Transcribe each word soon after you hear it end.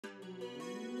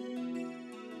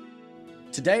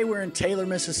Today we're in Taylor,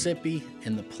 Mississippi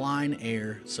in the Plein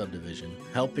subdivision,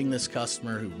 helping this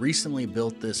customer who recently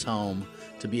built this home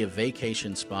to be a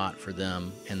vacation spot for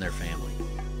them and their family.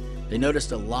 They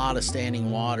noticed a lot of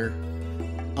standing water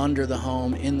under the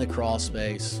home in the crawl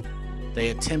space. They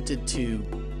attempted to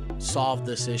solve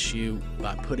this issue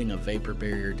by putting a vapor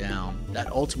barrier down that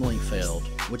ultimately failed,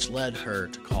 which led her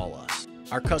to call us.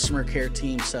 Our customer care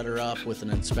team set her up with an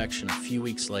inspection a few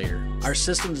weeks later. Our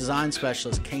system design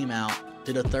specialist came out,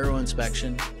 did a thorough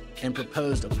inspection, and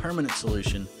proposed a permanent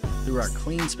solution through our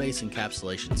CleanSpace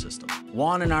encapsulation system.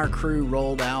 Juan and our crew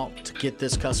rolled out to get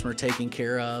this customer taken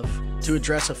care of to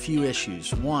address a few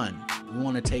issues. One, we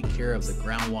want to take care of the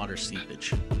groundwater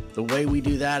seepage. The way we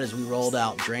do that is we rolled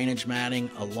out drainage matting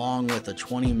along with a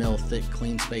 20 mil thick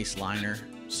CleanSpace liner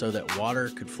so that water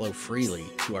could flow freely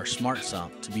to our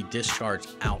SmartSump to be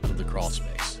discharged out of the crawl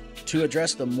space. To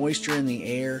address the moisture in the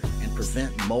air and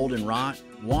prevent mold and rot,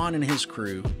 Juan and his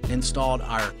crew installed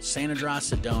our SaniDry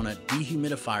Sedona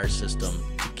dehumidifier system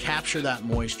to capture that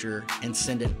moisture and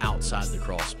send it outside the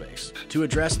crawl space. To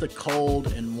address the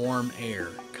cold and warm air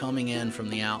coming in from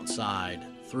the outside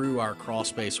through our crawl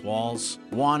space walls,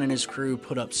 Juan and his crew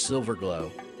put up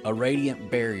SilverGlo, a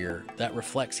radiant barrier that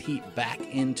reflects heat back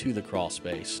into the crawl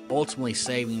space, ultimately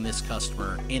saving this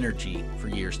customer energy for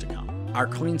years to come. Our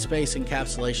CleanSpace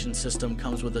encapsulation system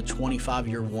comes with a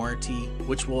 25-year warranty,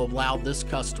 which will allow this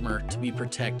customer to be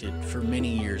protected for many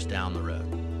years down the road.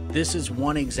 This is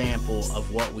one example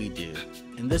of what we do,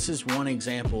 and this is one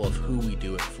example of who we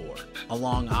do it for,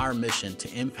 along our mission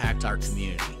to impact our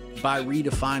community by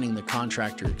redefining the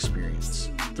contractor experience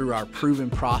through our proven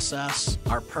process,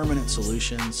 our permanent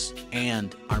solutions,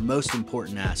 and our most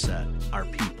important asset, our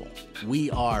people.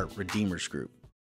 We are Redeemers Group.